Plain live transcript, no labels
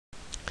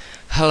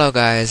Hello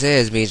guys, it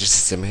is me,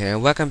 System here,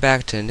 and welcome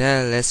back to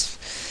another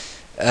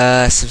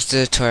Sims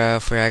tutorial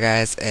for you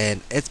guys.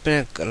 And it's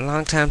been a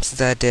long time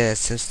since I did a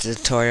Sims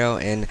tutorial,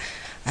 and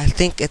I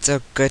think it's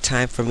a good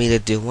time for me to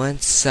do one.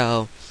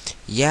 So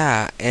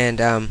yeah,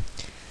 and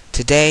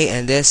today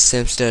in this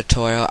Sims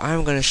tutorial,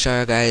 I'm gonna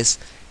show you guys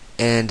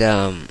and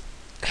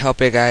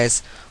help you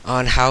guys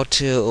on how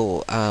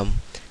to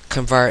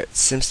convert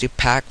SimCity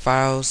pack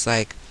files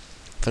like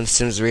from the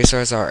Sims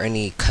resource or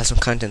any custom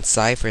content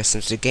site for a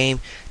SimCity game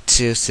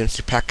to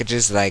SimCity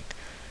packages like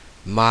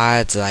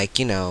mods, like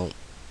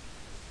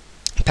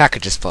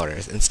packages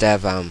folders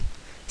instead of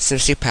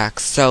SimCity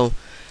packs. So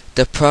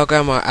the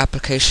program or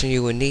application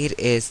you will need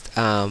is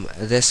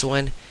this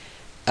one.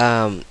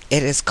 It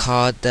is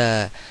called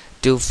the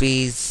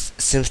Doofy's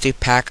SimCity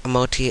Pack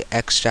Multi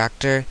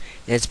Extractor,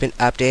 and it's been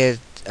updated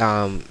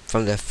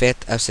from the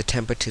 5th of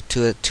September to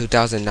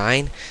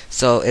 2009.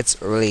 So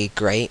it's really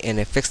great, and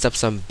it fixed up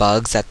some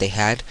bugs that they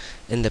had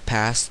in the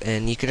past.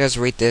 And you can just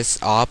read this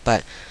all,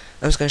 but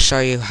I'm just going to show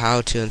you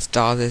how to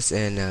install this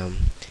and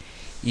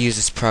use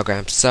this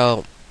program.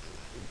 So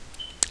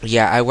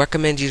yeah, I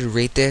recommend you to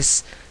read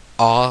this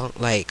all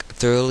like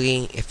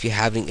thoroughly if you're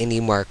having any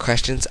more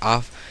questions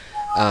off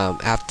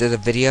after the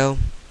video.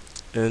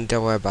 And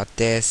don't worry about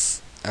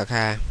this,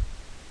 okay?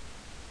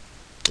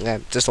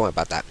 Just don't worry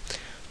about that.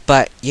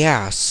 But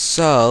yeah,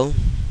 so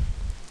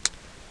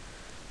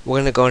we're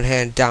gonna go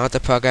ahead and download the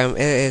program.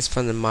 It is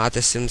from the Mod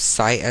the Sims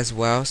site as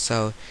well.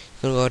 So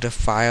you're gonna go to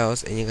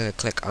Files and you're gonna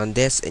click on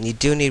this, and you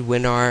do need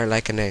Winrar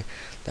like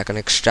an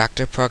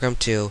extractor program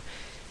to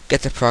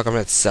get the program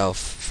itself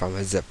from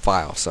a zip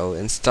file. So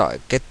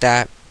get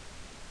that,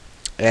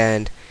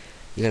 and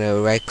you're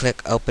gonna right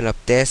click, open up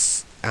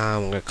this.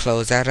 I'm gonna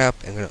close that up.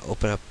 I'm gonna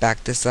open up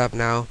this up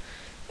now.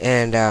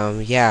 And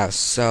yeah,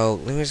 so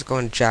let me just go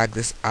and drag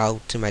this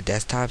out to my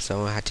desktop, so I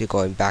don't have to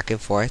go back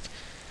and forth.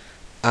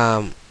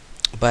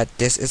 But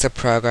this is a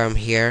program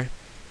here,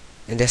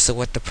 and this is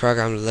what the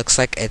program looks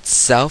like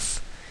itself.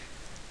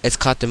 It's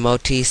called the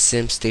Multi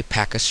SimCity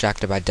Pack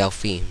Extractor by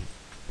Delphine.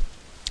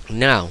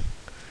 Now,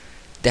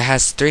 there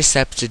has 3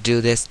 steps to do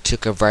this to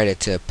convert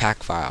it to a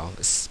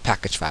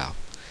package file.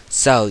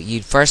 So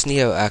you first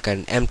need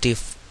an empty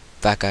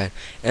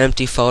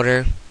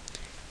folder,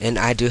 and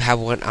I do have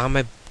one on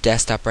my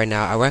desktop right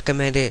now. I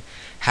recommend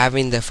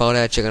having the folder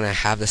that you're gonna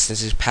have the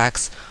SimCity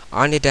packs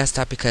on your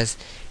desktop, because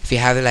if you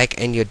have it like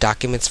in your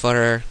documents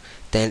folder,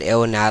 then it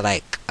will not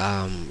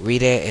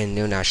read it and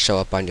it will not show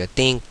up on your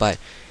thing. But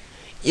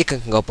you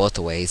can go both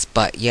ways.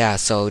 But yeah,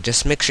 so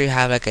just make sure you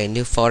have like a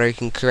new folder. You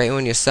can create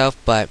one yourself,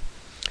 but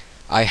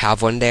I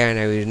have one there, and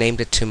I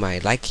renamed it to my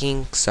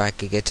liking so I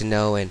could get to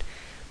know and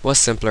more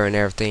simpler and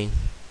everything.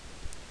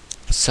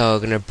 So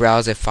I'm gonna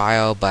browse a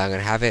file, but I'm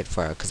gonna have it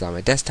because on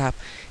my desktop.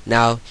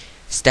 Now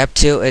step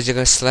 2 is you're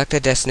gonna select a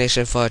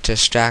destination folder to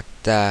extract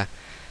the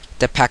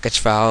package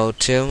file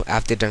to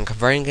after done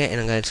converting it, and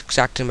I'm gonna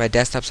extract to my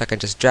desktop so I can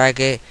just drag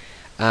it.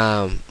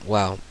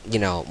 Well,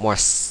 more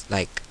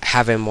like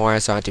having more,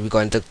 so I have to be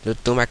going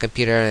through my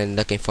computer and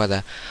looking for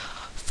the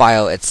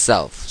file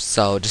itself.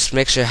 So just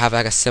make sure you have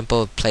like a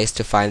simple place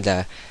to find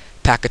the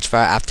package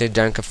file after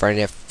done converting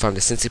it from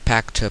the SimCity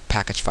pack to a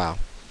package file.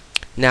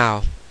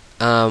 Now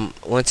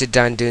once you're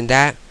done doing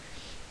that,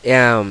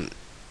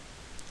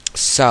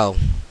 so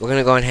we're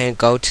gonna go ahead and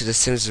go to the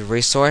Sims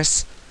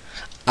resource.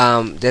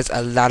 There's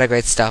a lot of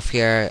great stuff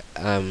here,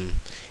 and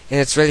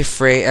it's really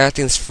free.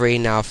 Everything's free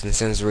now from the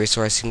Sims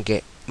resource. You can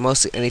get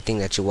mostly anything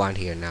that you want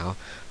here now,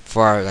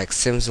 for like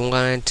Sims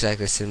 1 to like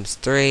the Sims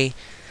 3.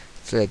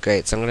 It's really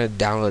great. So I'm gonna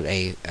download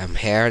a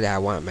hair that I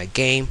want in my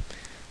game.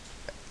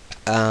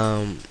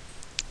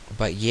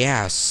 But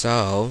yeah,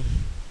 so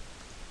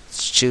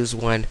let's choose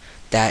one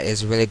that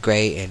is really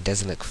great and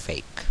doesn't look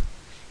fake.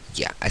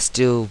 Yeah, I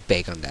still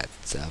bake on that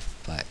stuff,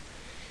 but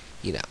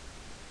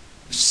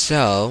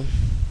so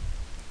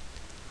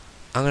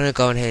I'm gonna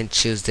go ahead and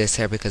choose this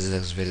here because it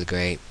looks really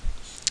great.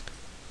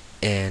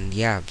 And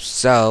yeah,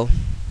 so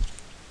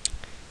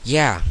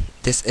yeah,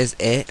 this is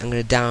it. I'm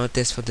gonna download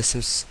this from the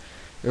Sims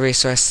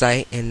resource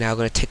site, and now I'm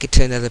gonna take it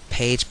to another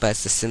page, but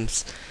it's the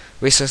Sims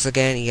resource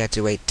again. You have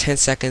to wait 10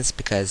 seconds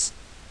because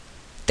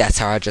that's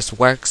how it just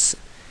works.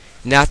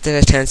 Now after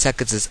the 10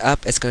 seconds is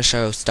up, it's gonna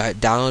show start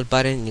download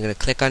button. You're gonna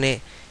click on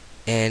it,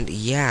 and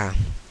yeah,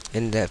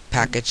 in the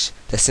package,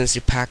 the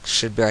SimCity pack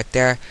should be right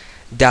there,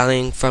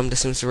 downloading from the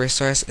Sims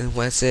resource. And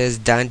once it is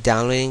done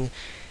downloading,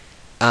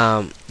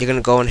 you're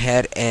gonna go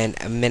ahead and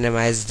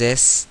minimize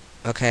this.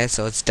 Okay,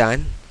 so it's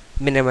done.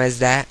 Minimize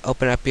that.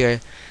 Open up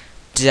your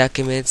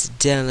documents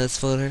downloads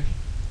folder,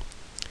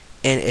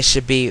 and it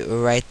should be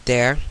right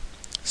there.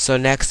 So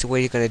next, what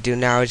you're gonna do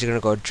now is you're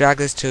gonna go drag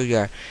this to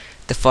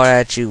the folder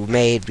that you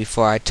made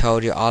before I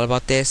told you all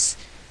about this,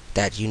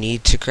 that you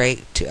need to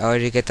create to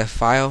already get the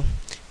file.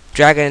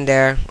 Drag it in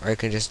there, or you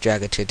can just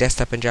drag it to your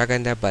desktop and drag it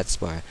in there, but it's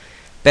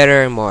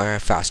better and more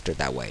faster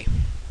that way.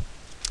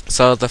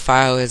 So the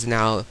file is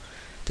now,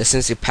 the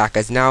SimCity pack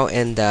is now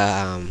in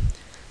the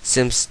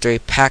Sims 3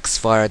 packs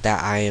folder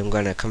that I am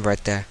going to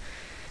convert the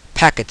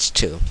package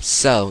to.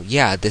 So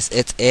yeah, this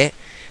is it.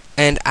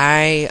 And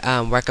I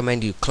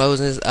recommend you close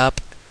this up.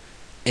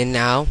 And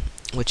now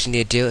what you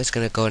need to do is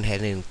going to go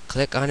ahead and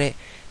click on it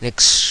and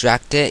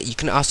extract it. You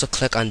can also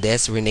click on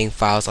this, rename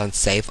files on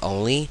save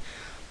only,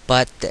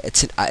 but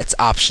it's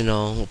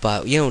optional,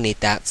 but you don't need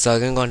that. So you're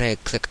going to go ahead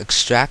and click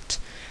extract.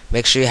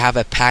 Make sure you have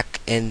a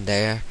pack in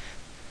there.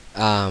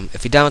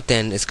 If you don't,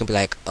 then it's going to be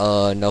like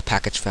no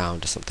package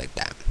found or something like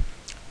that.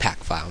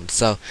 Pack found.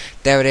 So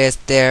there it is.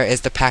 There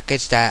is the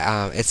package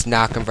that it's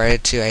now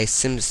converted to a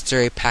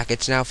SimStory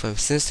package now, from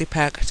SimStory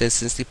pack to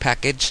SimStory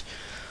package.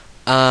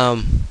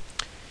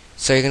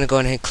 So you're gonna go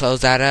ahead and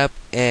close that up,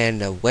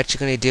 and what you're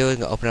gonna do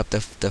is open up the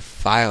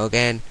file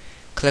again.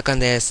 Click on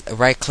this,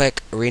 right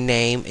click,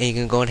 rename, and you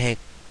can go ahead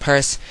and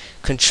press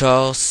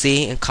Control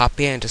C and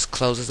copy it and just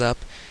close this up.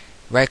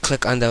 Right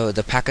click on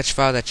the package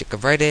file that you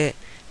converted,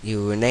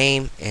 you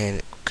rename,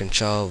 and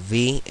Control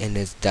V, and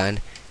it's done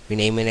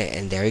renaming it,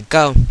 and there you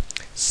go.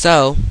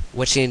 So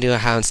what you need to do,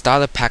 how to install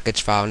the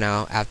package file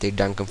now after you're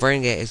done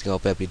converting it, is you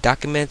open up your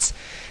documents,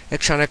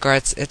 electronic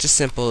arts. It's just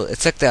simple.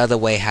 It's like the other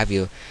way. Have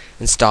you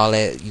install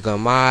it? You go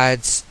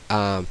mods,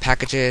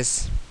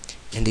 packages,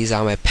 and these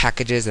are my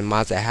packages and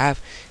mods I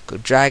have. Go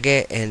drag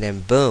it, and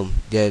then boom,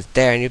 you're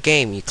there in your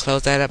game. You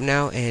close that up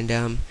now,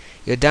 and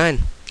you're done.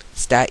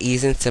 It's that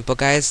easy and simple,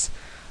 guys.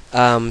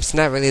 It's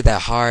not really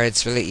that hard.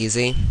 It's really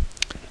easy.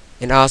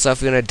 And also,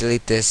 if you want to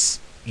delete this,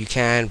 you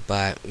can,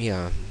 but you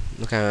know,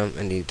 look at them,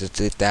 and you just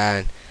delete that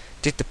and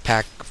delete the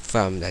pack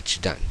from that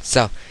you've done.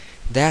 So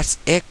that's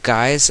it,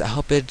 guys. I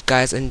hope you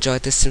guys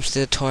enjoyed this Sims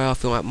tutorial.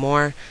 If you want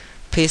more,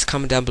 please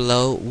comment down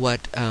below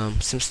what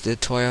Sims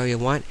tutorial you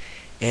want,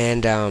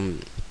 and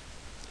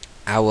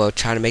I will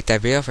try to make that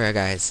video for you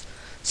guys.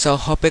 So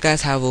hope you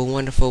guys have a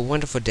wonderful,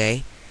 wonderful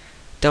day.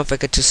 Don't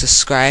forget to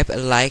subscribe,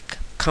 like,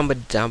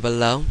 comment down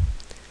below.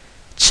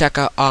 Check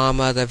out all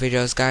my other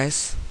videos,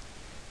 guys.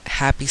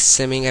 Happy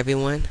simming,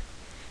 everyone.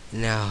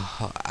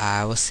 Now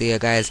I will see you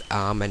guys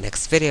on my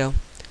next video.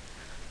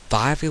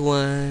 Bye,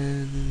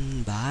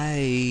 everyone.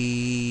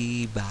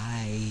 Bye.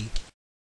 Bye.